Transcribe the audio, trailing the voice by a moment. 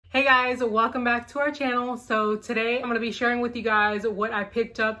guys, welcome back to our channel. So today I'm going to be sharing with you guys what I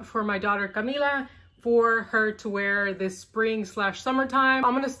picked up for my daughter Camila for her to wear this spring / summertime.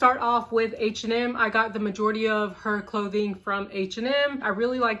 I'm going to start off with H&M. I got the majority of her clothing from H&M. I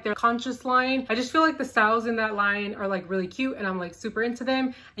really like their Conscious line. I just feel like the styles in that line are like really cute and I'm like super into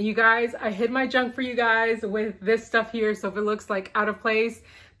them. And you guys, I hid my junk for you guys with this stuff here. So if it looks like out of place,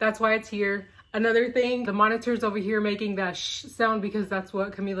 that's why it's here. Another thing, the monitor's over here making that shh sound because that's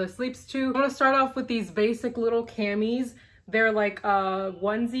what Camila sleeps to. I'm gonna start off with these basic little camis. They're like a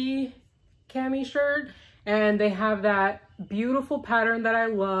onesie cami shirt and they have that beautiful pattern that I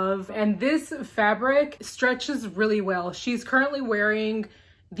love. And this fabric stretches really well. She's currently wearing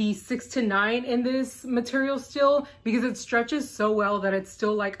the 6 to 9 in this material still because it stretches so well that it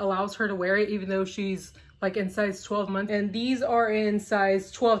still like allows her to wear it even though she's like in size 12 months, and these are in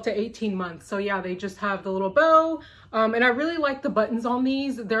size 12 to 18 months. So yeah, they just have the little bow. And I really like the buttons on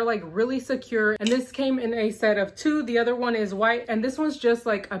these. They're like really secure. And this came in a set of 2. The other one is white. And this one's just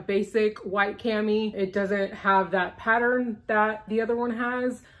like a basic white cami. It doesn't have that pattern that the other one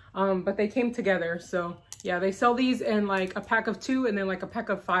has, but they came together. So yeah, they sell these in like a pack of 2 and then like a pack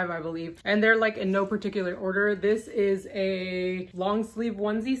of 5, I believe. And they're like in no particular order. This is a long sleeve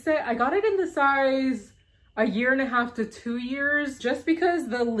onesie set. I got it in the size 1.5 to 2 years just because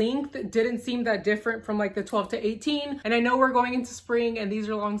the length didn't seem that different from like the 12 to 18. And I know we're going into spring and these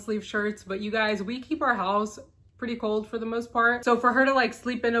are long sleeve shirts, but you guys, we keep our house pretty cold for the most part. So for her to like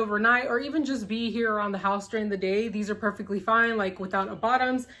sleep in overnight or even just be here around the house during the day, these are perfectly fine, like without a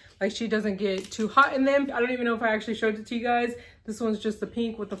bottoms. Like she doesn't get too hot in them. I don't even know if I actually showed it to you guys. This one's just the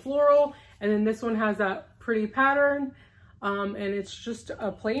pink with the floral. And then this one has that pretty pattern. And it's just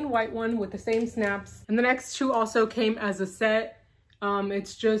a plain white one with the same snaps. And the next 2 also came as a set.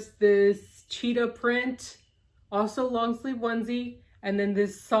 It's just this cheetah print, also long sleeve onesie, and then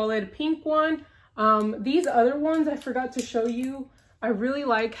this solid pink one. These other ones I forgot to show you. I really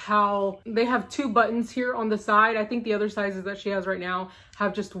like how they have 2 buttons here on the side. I think the other sizes that she has right now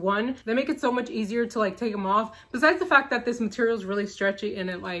have just 1. They make it so much easier to like take them off. Besides the fact that this material is really stretchy and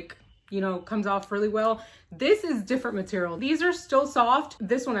it like, you know, comes off really well. This is different material. These are still soft.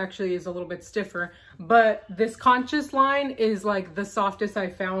 This one actually is a little bit stiffer, but this Conscious line is like the softest I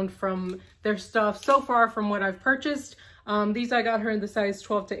found from their stuff so far from what I've purchased. These I got her in the size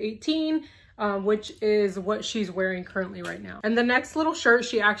 12 to 18, which is what she's wearing currently right now. And the next little shirt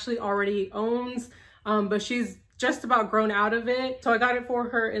she actually already owns, but she's just about grown out of it. So I got it for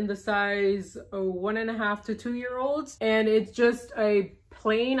her in the size 1.5 to 2 year olds. And it's just a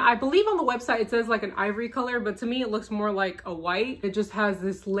plain, I believe on the website it says like an ivory color, but to me it looks more like a white. It just has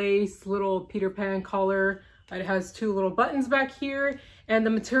this lace little Peter Pan collar. It has 2 little buttons back here. And the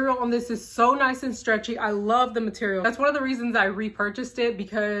material on this is so nice and stretchy. I love the material. That's one of the reasons I repurchased it,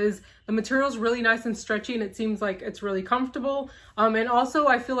 because the material is really nice and stretchy and it seems like it's really comfortable. And also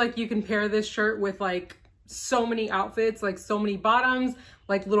I feel like you can pair this shirt with like so many outfits, like so many bottoms,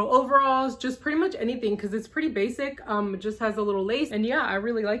 like little overalls, just pretty much anything because it's pretty basic. It just has a little lace and yeah, I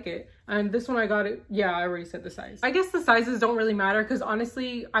really like it. And this one I got it, yeah, I already said the size. I guess the sizes don't really matter because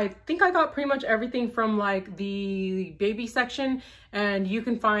honestly, I think I got pretty much everything from like the baby section and you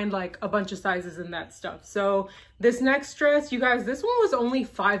can find like a bunch of sizes in that stuff. So this next dress, you guys, this one was only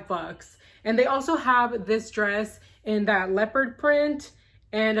 $5. And they also have this dress in that leopard print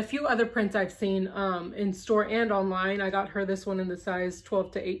and a few other prints I've seen in store and online. I got her this one in the size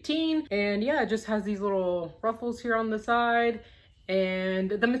 12 to 18. And yeah, it just has these little ruffles here on the side.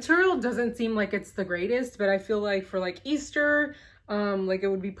 And the material doesn't seem like it's the greatest, but I feel like for like Easter, like it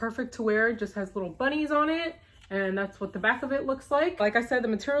would be perfect to wear. It just has little bunnies on it. And that's what the back of it looks like. Like I said, the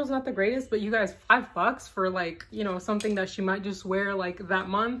material is not the greatest, but you guys, $5 for like, you know, something that she might just wear like that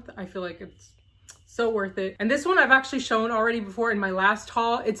month. I feel like it's so worth it. And this one I've actually shown already before in my last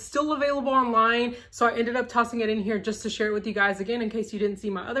haul. It's still available online, so I ended up tossing it in here just to share it with you guys again in case you didn't see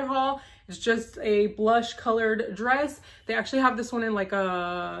my other haul. It's just a blush colored dress. They actually have this one in like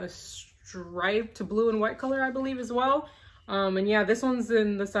a striped blue and white color, I believe, as well. And yeah, this one's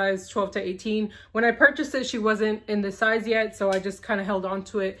in the size 12 to 18. When I purchased it, she wasn't in the size yet, so I just kind of held on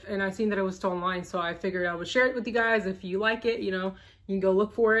to it. And I seen that it was still online, so I figured I would share it with you guys. If you like it, you know, you can go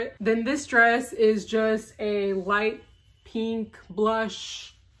look for it. Then this dress is just a light pink,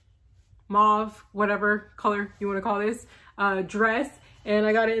 blush, mauve, whatever color you want to call this, dress. And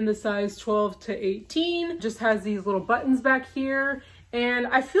I got it in the size 12 to 18. Just has these little buttons back here. And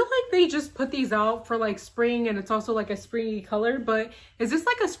I feel like they just put these out for like spring, and it's also like a springy color, but is this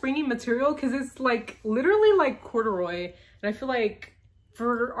like a springy material? Because it's like literally like corduroy. And I feel like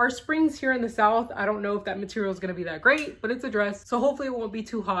For our springs here in the South, I don't know if that material is going to be that great, but it's a dress, so hopefully it won't be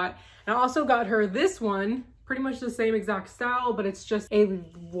too hot. And I also got her this one, pretty much the same exact style, but it's just a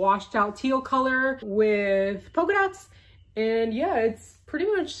washed out teal color with polka dots. And yeah, it's pretty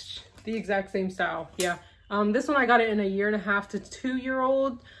much the exact same style. Yeah. This one I got it in a 1.5 to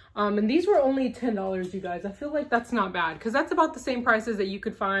 2-year-old. And these were only $10, you guys. I feel like that's not bad because that's about the same prices that you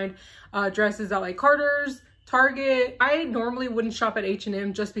could find dresses at like Carter's, Target. I normally wouldn't shop at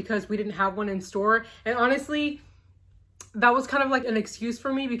H&M just because we didn't have one in store. And honestly, that was kind of like an excuse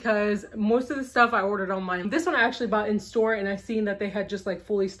for me because most of the stuff I ordered online. This one I actually bought in store and I seen that they had just like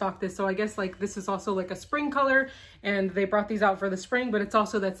fully stocked this. So I guess like this is also like a spring color and they brought these out for the spring, but it's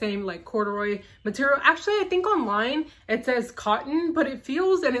also that same like corduroy material. Actually, I think online it says cotton, but it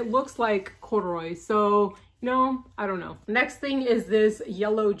feels and it looks like corduroy. So, you know, I don't know. Next thing is this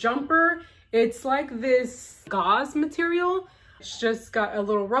yellow jumper. It's like this gauze material. It's just got a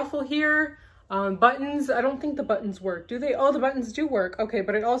little ruffle here. Buttons, I don't think the buttons work. Do they? Oh, the buttons do work. Okay,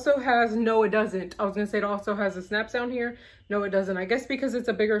 but it also has, no, it doesn't. I was gonna say it also has a snap down here. No, it doesn't. I guess because it's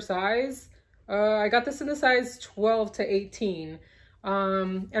a bigger size. I got this in the size 12 to 18.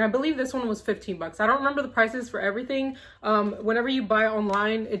 And I believe this one was 15 bucks. I don't remember the prices for everything. Whenever you buy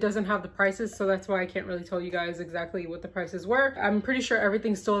online, it doesn't have the prices. So that's why I can't really tell you guys exactly what the prices were. I'm pretty sure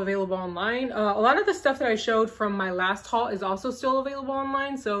everything's still available online. A lot of the stuff that I showed from my last haul is also still available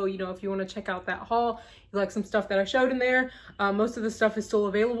online. So, you know, if you want to check out that haul, you like some stuff that I showed in there, most of the stuff is still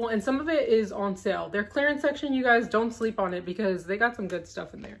available and some of it is on sale. Their clearance section, you guys don't sleep on it because they got some good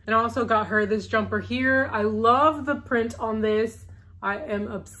stuff in there. And I also got her this jumper here. I love the print on this. I am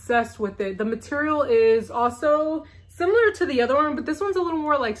obsessed with it. The material is also similar to the other one, but this one's a little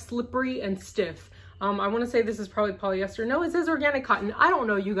more like slippery and stiff. I want to say this is probably polyester. No, it says organic cotton. I don't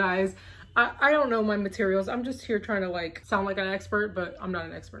know, you guys. I don't know my materials. I'm just here trying to like sound like an expert, but I'm not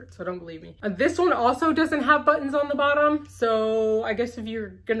an expert, so don't believe me. This one also doesn't have buttons on the bottom. So I guess if you're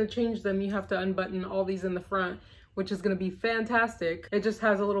gonna change them, you have to unbutton all these in the front, which is gonna be fantastic. It just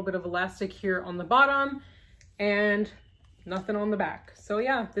has a little bit of elastic here on the bottom and nothing on the back. So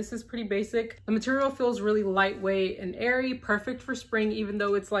yeah, this is pretty basic. The material feels really lightweight and airy, perfect for spring, even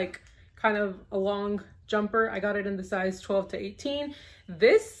though it's like kind of a long jumper. I got it in the size 12 to 18.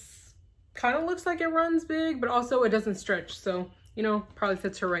 This kind of looks like it runs big, but also it doesn't stretch. So, you know, probably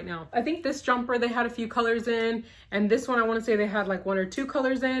fits her right now. I think this jumper, they had a few colors in, and this one, I want to say they had like 1 or 2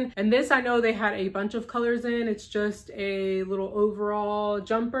 colors in. And this, I know they had a bunch of colors in. It's just a little overall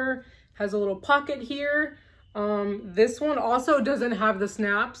jumper, has a little pocket here. This one also doesn't have the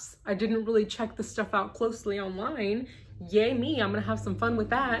snaps. I didn't really check the stuff out closely online. Yay me, I'm gonna have some fun with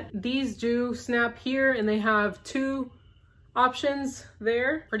that. These do snap here and they have 2 options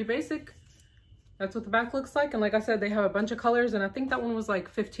there. Pretty basic. That's what the back looks like. And like I said, they have a bunch of colors and I think that one was like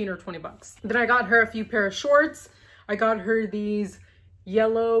 15 or 20 bucks. Then I got her a few pair of shorts. I got her these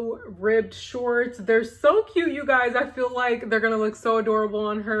yellow ribbed shorts. They're so cute, you guys. I feel like they're gonna look so adorable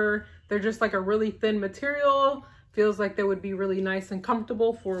on her. They're just like a really thin material. Feels like they would be really nice and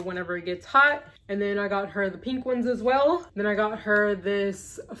comfortable for whenever it gets hot. And then I got her the pink ones as well. Then I got her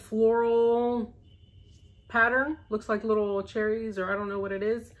this floral pattern. Looks like little cherries, or I don't know what it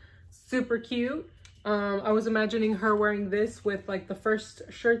is. Super cute. I was imagining her wearing this with like the first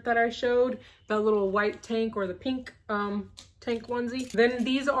shirt that I showed, that little white tank or the pink tank onesie. Then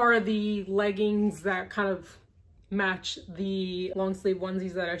these are the leggings that kind of match the long sleeve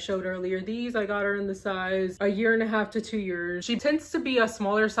onesies that I showed earlier. These I got her in the size 1.5 to 2 years. She tends to be a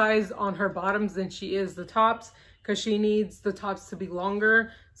smaller size on her bottoms than she is the tops because she needs the tops to be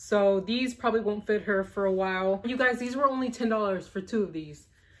longer. So these probably won't fit her for a while. You guys, these were only $10 for 2 of these.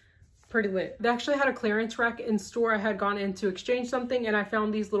 Pretty lit. They actually had a clearance rack in store. I had gone in to exchange something and I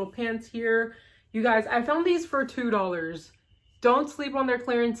found these little pants here. You guys, I found these for $2. Don't sleep on their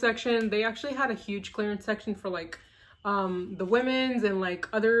clearance section. They actually had a huge clearance section for like the women's and like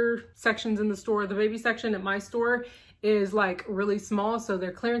other sections in the store. The baby section at my store is like really small, so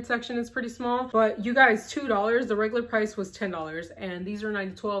their clearance section is pretty small. But you guys, $2. The regular price was $10 and these are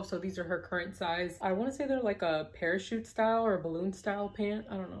 9 to 12, so these are her current size. I want to say they're like a parachute style or a balloon style pant.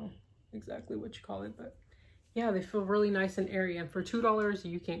 I don't know exactly what you call it, but yeah, they feel really nice and airy, and for $2,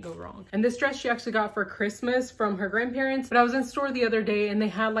 you can't go wrong. And this dress she actually got for Christmas from her grandparents, but I was in store the other day and they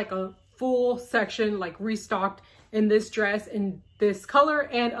had like a full section like restocked in this dress in this color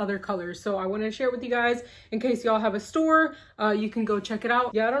and other colors. So I want to share it with you guys in case y'all have a store. You can go check it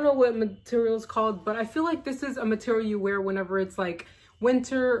out. Yeah, I don't know what material is called, but I feel like this is a material you wear whenever it's like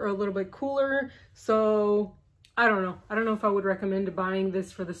winter or a little bit cooler. So I don't know. I don't know if I would recommend buying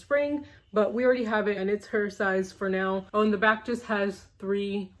this for the spring, but we already have it and it's her size for now. Oh, and the back just has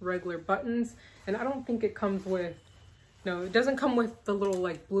 3 regular buttons, and I don't think it comes with, no, it doesn't come with the little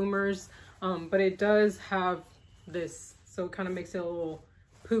like bloomers, but it does have this, so it kind of makes it a little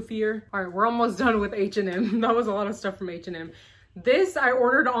poofier. All right, we're almost done with H&M. That was a lot of stuff from H&M. This I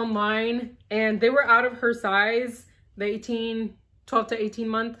ordered online and they were out of her size, the 12 to 18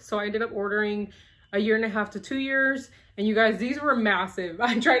 month. So I ended up ordering a 1.5 to 2 years. And you guys, these were massive.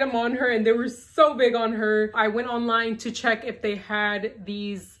 I tried them on her and they were so big on her. I went online to check if they had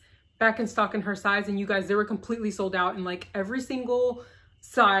these back in stock in her size, and you guys, they were completely sold out in like every single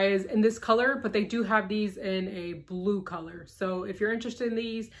size in this color, but they do have these in a blue color. So if you're interested in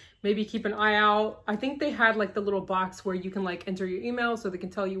these, maybe keep an eye out. I think they had like the little box where you can like enter your email so they can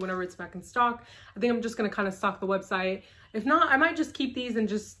tell you whenever it's back in stock. I think I'm just gonna kind of stock the website. If not, I might just keep these and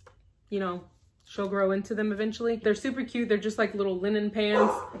just, you know, she'll grow into them eventually. They're super cute. They're just like little linen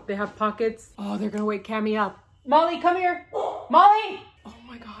pants. They have pockets. Oh, they're gonna wake Cami up. Molly, come here. Molly! Oh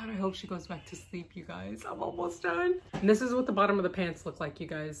my God, I hope she goes back to sleep, you guys. I'm almost done. And this is what the bottom of the pants look like, you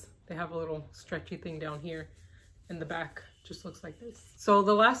guys. They have a little stretchy thing down here, and the back just looks like this. So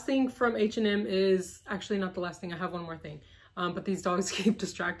the last thing from H&M is, actually not the last thing, I have one more thing. But these dogs keep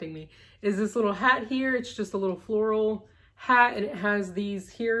distracting me. Is this little hat here. It's just a little floral hat, and it has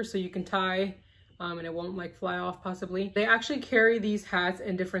these here so you can tie. And it won't like fly off possibly. They actually carry these hats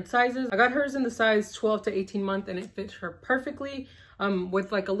in different sizes. I got hers in the size 12 to 18 month and it fits her perfectly,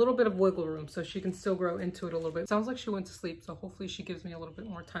 with like a little bit of wiggle room so she can still grow into it a little bit. Sounds like she went to sleep, so hopefully she gives me a little bit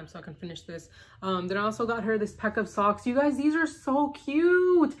more time so I can finish this. Then I also got her this pack of socks. You guys, these are so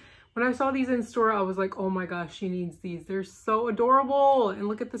cute. When I saw these in store, I was like, oh my gosh, she needs these. They're so adorable. And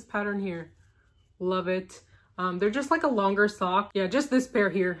look at this pattern here. Love it. They're just like a longer sock. Yeah, just this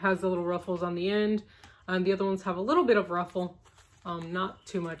pair here has the little ruffles on the end. The other ones have a little bit of ruffle, not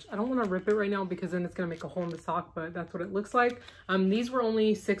too much. I don't want to rip it right now because then it's going to make a hole in the sock, but that's what it looks like. These were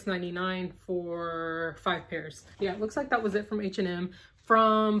only $6.99 for 5 pairs. Yeah, it looks like that was it from H&M.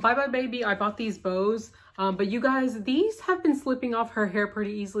 From Bye Bye Baby, I bought these bows, but you guys, these have been slipping off her hair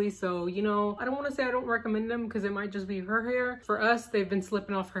pretty easily. So, you know, I don't want to say I don't recommend them because it might just be her hair. For us, they've been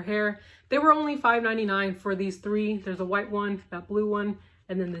slipping off her hair. They were only $5.99 for these 3. There's a white one, that blue one,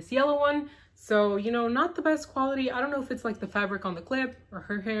 and then this yellow one. So, you know, not the best quality. I don't know if it's like the fabric on the clip or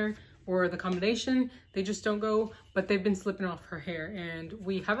her hair or the combination. They just don't go, but they've been slipping off her hair and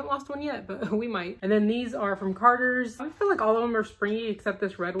we haven't lost one yet, but we might. And then these are from Carter's. I feel like all of them are springy except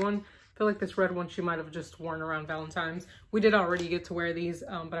this red one. I feel like this red one she might have just worn around Valentine's. We did already get to wear these,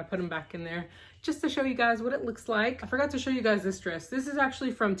 but I put them back in there just to show you guys what it looks like. I forgot to show you guys this dress. This is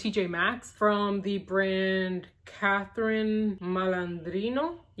actually from TJ Maxx from the brand Catherine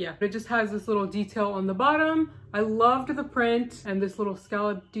Malandrino. Yeah, it just has this little detail on the bottom. I loved the print and this little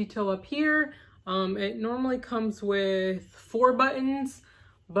scallop detail up here. It normally comes with 4 buttons,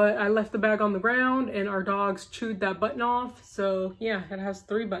 but I left the bag on the ground and our dogs chewed that button off. So yeah, it has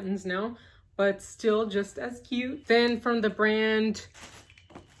 3 buttons now, but still just as cute. Then from the brand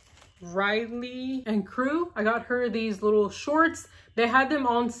Riley and Crew, I got her these little shorts. They had them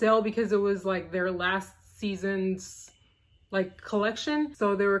on sale because it was like their last season's like collection.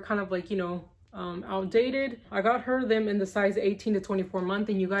 So they were kind of like, you know, outdated. I got her them in the size 18 to 24 month,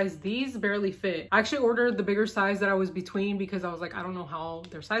 and you guys, these barely fit. I actually ordered the bigger size that I was between because I was like, I don't know how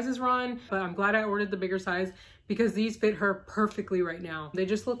their sizes run, but I'm glad I ordered the bigger size because these fit her perfectly right now. They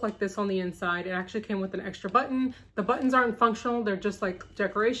just look like this on the inside. It actually came with an extra button. The buttons aren't functional. They're just like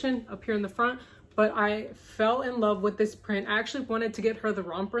decoration up here in the front, but I fell in love with this print. I actually wanted to get her the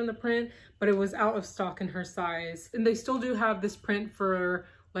romper in the print, but it was out of stock in her size. And they still do have this print for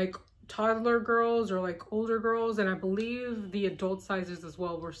like toddler girls or like older girls, and I believe the adult sizes as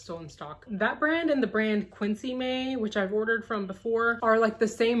well were still in stock. That brand and the brand Quincy May, which I've ordered from before, are like the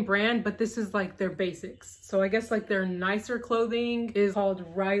same brand, but this is like their basics. So I guess like their nicer clothing is called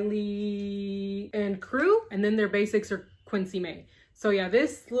Riley and Crew, and then their basics are Quincy May. So yeah,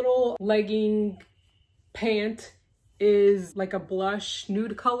 this little legging pant is like a blush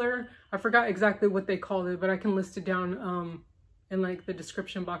nude color. I forgot exactly what they called it, but I can list it down in like the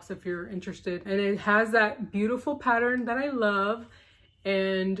description box if you're interested. And it has that beautiful pattern that I love,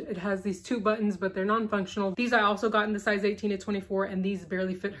 and it has these 2 buttons, but they're non-functional. These I also got in the size 18 to 24, and these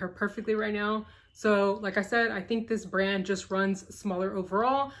barely fit her perfectly right now. So like I said, I think this brand just runs smaller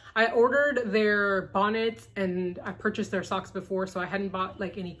overall. I ordered their bonnets and I purchased their socks before, so I hadn't bought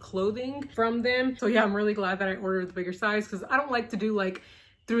like any clothing from them. So yeah, I'm really glad that I ordered the bigger size because I don't like to do like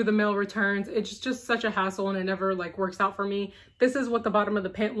through the mail returns. It's just such a hassle and it never like works out for me. This is what the bottom of the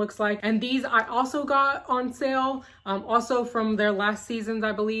pant looks like. And these I also got on sale, also from their last seasons,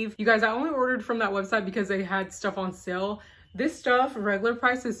 I believe. You guys, I only ordered from that website because they had stuff on sale. This stuff, regular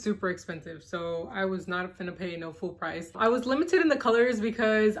price, is super expensive, so I was not finna pay no full price. I was limited in the colors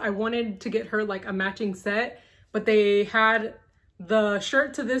because I wanted to get her like a matching set, but they had the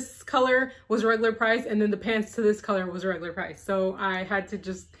shirt to this color was regular price and then the pants to this color was regular price. So I had to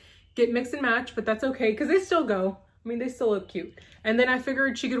just get mix and match, but that's okay because they still go. I mean, they still look cute. And then I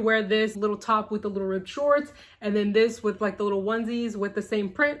figured she could wear this little top with the little ribbed shorts and then this with like the little onesies with the same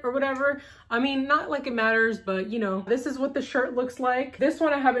print or whatever. I mean, not like it matters, but you know, this is what the shirt looks like. This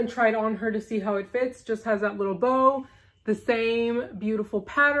one I haven't tried on her to see how it fits. Just has that little bow, the same beautiful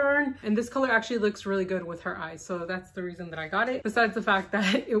pattern. And this color actually looks really good with her eyes. So that's the reason that I got it. Besides the fact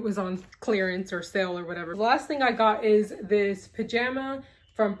that it was on clearance or sale or whatever. The last thing I got is this pajama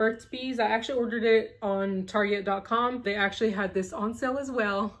from Burt's Bees. I actually ordered it on Target.com. They actually had this on sale as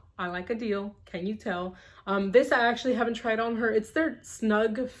well. I like a deal, can you tell? This I actually haven't tried on her. It's their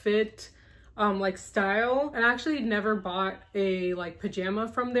snug fit like style. And I actually never bought a like pajama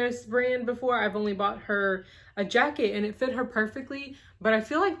from this brand before. I've only bought her a jacket and it fit her perfectly. But I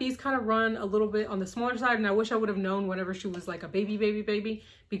feel like these kind of run a little bit on the smaller side, and I wish I would have known whenever she was like a baby,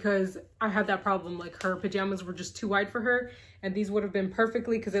 because I had that problem. Like her pajamas were just too wide for her, and these would have been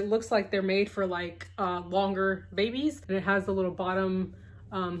perfectly, because it looks like they're made for like longer babies, and it has the little bottom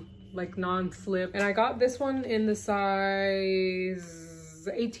like non-slip. And I got this one in the size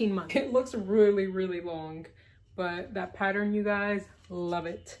 18 months. It looks really, really long, but that pattern, you guys, love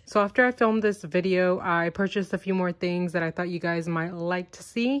it. So after I filmed this video, I purchased a few more things that I thought you guys might like to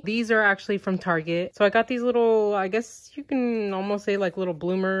see. These are actually from Target. So I got these little, I guess you can almost say like little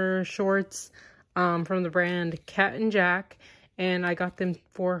bloomer shorts from the brand Cat and Jack. And I got them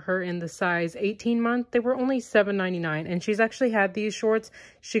for her in the size 18 month. They were only $7.99. And she's actually had these shorts.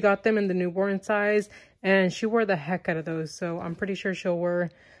 She got them in the newborn size and she wore the heck out of those. So I'm pretty sure she'll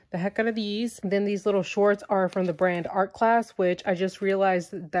wear the heck out of these. Then these little shorts are from the brand Art Class, which I just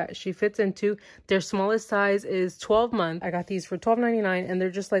realized that she fits into. Their smallest size is 12 month. I got these for $12.99 and they're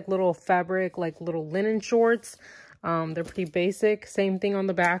just like little fabric, like little linen shorts. They're pretty basic. Same thing on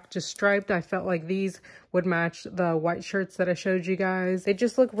the back, just striped. I felt like these would match the white shirts that I showed you guys. They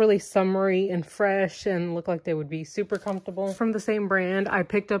just look really summery and fresh and look like they would be super comfortable. From the same brand, I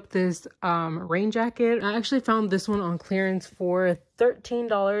picked up this rain jacket. I actually found this one on clearance for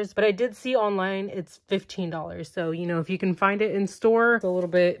 $13, but I did see online it's $15. So, you know, if you can find it in store, it's a little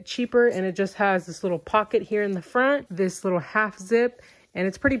bit cheaper, and it just has this little pocket here in the front, this little half zip, and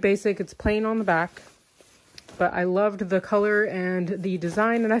it's pretty basic. It's plain on the back. But I loved the color and the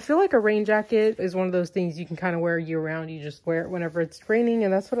design, and I feel like a rain jacket is one of those things you can kind of wear year round. You just wear it whenever it's raining,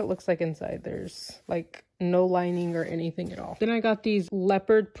 and that's what it looks like inside. There's like no lining or anything at all. Then I got these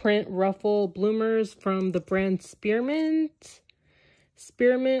leopard print ruffle bloomers from the brand Spearmint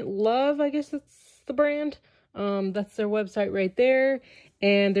Love, I guess that's the brand. That's their website right there.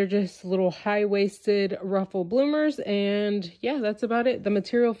 And they're just little high-waisted ruffle bloomers, and yeah, that's about it. The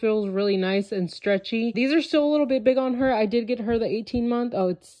material feels really nice and stretchy. These are still a little bit big on her. I did get her the 18 month. Oh,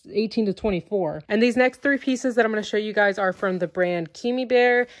 it's 18 to 24. And these next three pieces that I'm going to show you guys are from the brand KIMI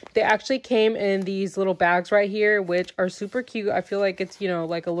Bear. They actually came in these little bags right here, which are super cute. I feel like it's, you know,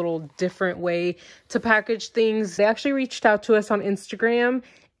 like a little different way to package things. They actually reached out to us on Instagram,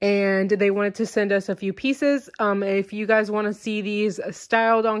 and they wanted to send us a few pieces. If you guys want to see these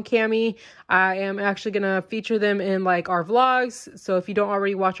styled on CAMI, I am actually going to feature them in like our vlogs. So if you don't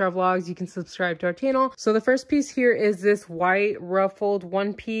already watch our vlogs, you can subscribe to our channel. So the first piece here is this white ruffled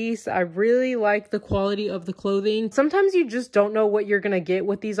one piece. I really like the quality of the clothing. Sometimes you just don't know what you're going to get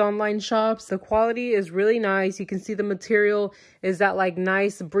with these online shops. The quality is really nice. You can see the material is that like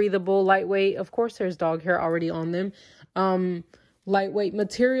nice, breathable, lightweight. Of course, there's dog hair already on them. Lightweight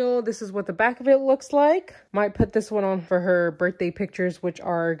material. This is what the back of it looks like. Might put this one on for her birthday pictures, which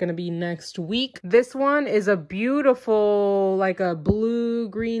are going to be next week. This one is a beautiful, like a blue,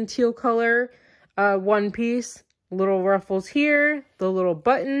 green, teal color one piece. Little ruffles here, the little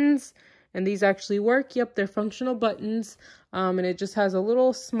buttons, and these actually work. Yep, they're functional buttons. And it just has a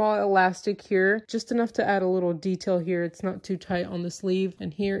little small elastic here, just enough to add a little detail here. It's not too tight on the sleeve.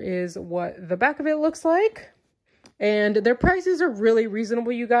 And here is what the back of it looks like. And their prices are really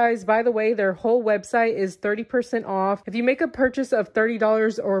reasonable, you guys. By the way, their whole website is 30% off. If you make a purchase of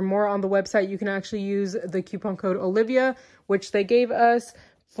 $30 or more on the website, you can actually use the coupon code Olivia, which they gave us,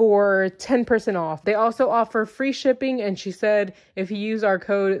 for 10% off. They also offer free shipping, and she said if you use our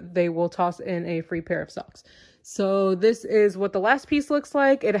code, they will toss in a free pair of socks. So this is what the last piece looks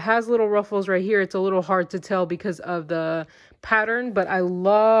like. It has little ruffles right here. It's a little hard to tell because of the pattern, but I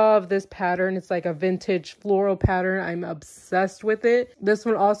love this pattern. It's like a vintage floral pattern. I'm obsessed with it. This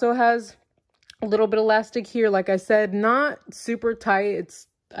one also has a little bit of elastic here. Like I said, not super tight.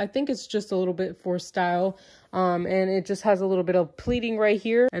 I think it's just a little bit for style. And it just has a little bit of pleating right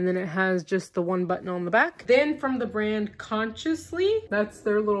here. And then it has just the one button on the back. Then from the brand Consciously, that's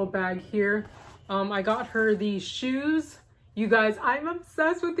their little bag here. I got her these shoes. You guys, I'm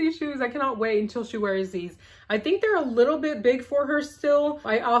obsessed with these shoes. I cannot wait until she wears these. I think they're a little bit big for her still.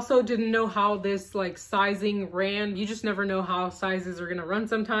 I also didn't know how this like sizing ran. You just never know how sizes are gonna run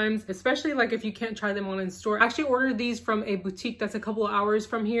sometimes, especially like if you can't try them on in store. I actually ordered these from a boutique that's a couple of hours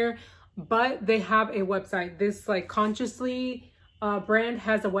from here, but they have a website. This like Consciously brand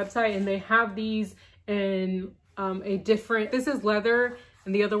has a website, and they have these in a different, this is leather,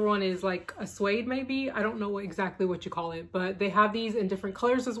 and the other one is like a suede maybe. I don't know exactly what you call it, but they have these in different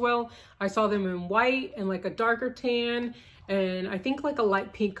colors as well. I saw them in white and like a darker tan, and I think like a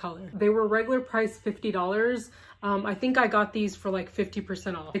light pink color. They were regular price $50. I think I got these for like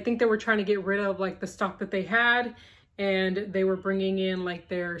 50% off. I think they were trying to get rid of like the stock that they had, and they were bringing in like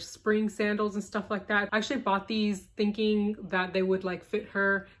their spring sandals and stuff like that. I actually bought these thinking that they would like fit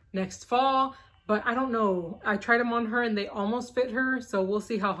her next fall, but I don't know. I tried them on her and they almost fit her. So we'll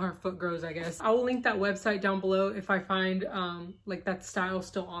see how her foot grows, I guess. I will link that website down below if I find like that style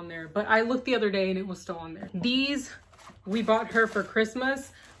still on there. But I looked the other day and it was still on there. These, we bought her for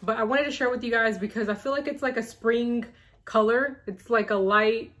Christmas, but I wanted to share with you guys because I feel like it's like a spring color. It's like a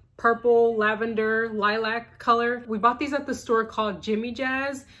light purple, lavender, lilac color. We bought these at the store called Jimmy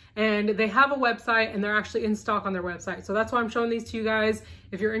Jazz, and they have a website and they're actually in stock on their website. So that's why I'm showing these to you guys.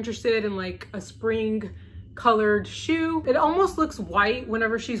 If you're interested in like a spring colored shoe, it almost looks white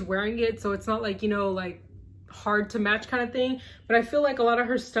whenever she's wearing it. So it's not like, you know, like hard to match kind of thing, but I feel like a lot of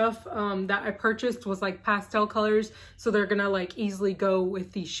her stuff that I purchased was like pastel colors, so they're gonna like easily go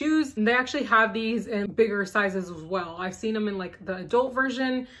with these shoes. And they actually have these in bigger sizes as well. I've seen them in like the adult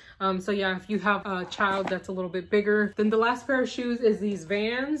version. So yeah, if you have a child that's a little bit bigger. Then the last pair of shoes is these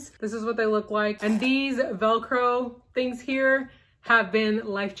Vans. This is what they look like, and these Velcro things here have been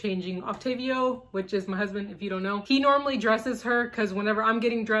life-changing. Octavio, which is my husband if you don't know, he normally dresses her because whenever I'm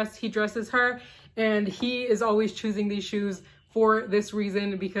getting dressed, he dresses her. And he is always choosing these shoes for this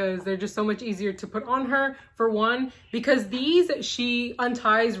reason, because they're just so much easier to put on her, for one, because these she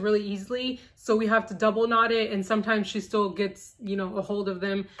unties really easily, so we have to double knot it, and sometimes she still gets, you know, a hold of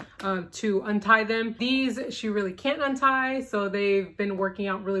them to untie them. These she really can't untie, so they've been working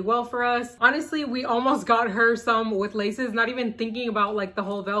out really well for us. Honestly, we almost got her some with laces, not even thinking about like the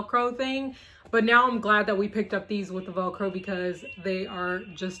whole Velcro thing. But now I'm glad that we picked up these with the Velcro because they are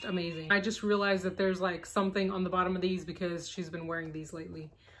just amazing. I just realized that there's like something on the bottom of these because she's been wearing these lately.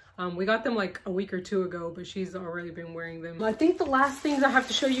 We got them like a week or two ago, but she's already been wearing them. I think the last things I have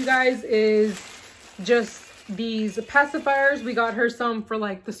to show you guys is just these pacifiers. We got her some for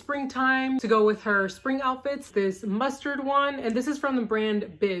like the springtime to go with her spring outfits. This mustard one, and this is from the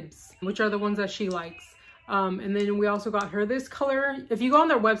brand Bibs, which are the ones that she likes. And then we also got her this color. If you go on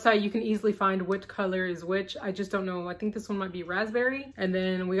their website, you can easily find which color is which. I just don't know. I think this one might be raspberry. And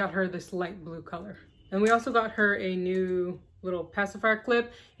then we got her this light blue color. And we also got her a new little pacifier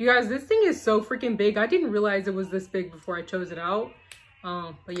clip. You guys, this thing is so freaking big. I didn't realize it was this big before I chose it out.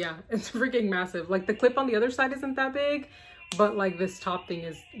 But yeah, it's freaking massive. Like the clip on the other side isn't that big, but like this top thing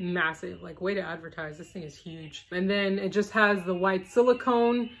is massive. Like, way to advertise. This thing is huge. And then it just has the white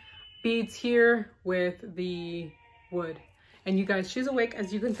silicone beads here with the wood. And you guys, she's awake,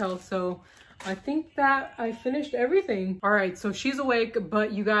 as you can tell, so I think that I finished everything. All right, so she's awake,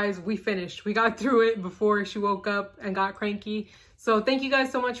 but you guys, we finished. We got through it before she woke up and got cranky. So thank you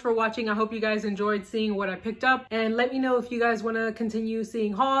guys so much for watching. I hope you guys enjoyed seeing what I picked up, and let me know if you guys want to continue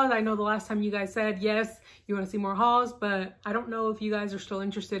seeing hauls. I know the last time you guys said yes, you want to see more hauls, but I don't know if you guys are still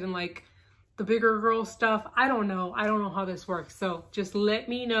interested in like the bigger girl stuff. I don't know how this works. So just let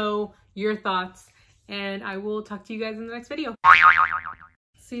me know your thoughts, and I will talk to you guys in the next video.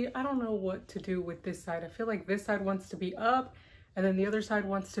 See, I don't know what to do with this side. I feel like this side wants to be up and then the other side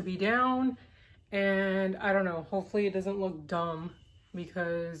wants to be down, and I don't know. Hopefully it doesn't look dumb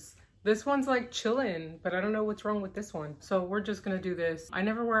because this one's like chilling, but I don't know what's wrong with this one. So we're just gonna do this. I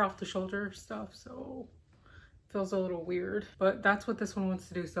never wear off the shoulder stuff, so feels a little weird, but that's what this one wants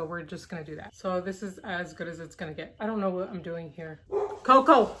to do, so we're just gonna do that. So this is as good as it's gonna get. I don't know what I'm doing here.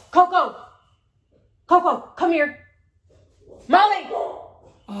 Coco, come here. Molly!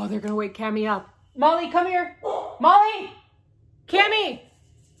 Oh, they're gonna wake Cami up. Molly, come here. Molly! Cami!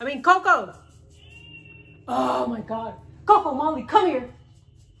 I mean, Coco! Oh my God. Coco, Molly, come here.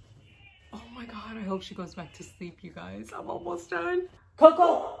 Oh my God, I hope she goes back to sleep, you guys. I'm almost done.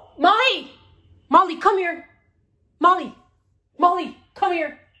 Coco, Molly! Molly, come here. Molly, Molly, come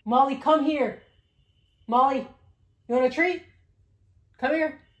here. Molly, come here. Molly, you want a treat? Come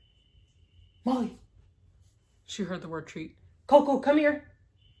here. Molly. She heard the word treat. Coco, come here.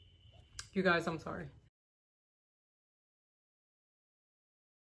 You guys, I'm sorry.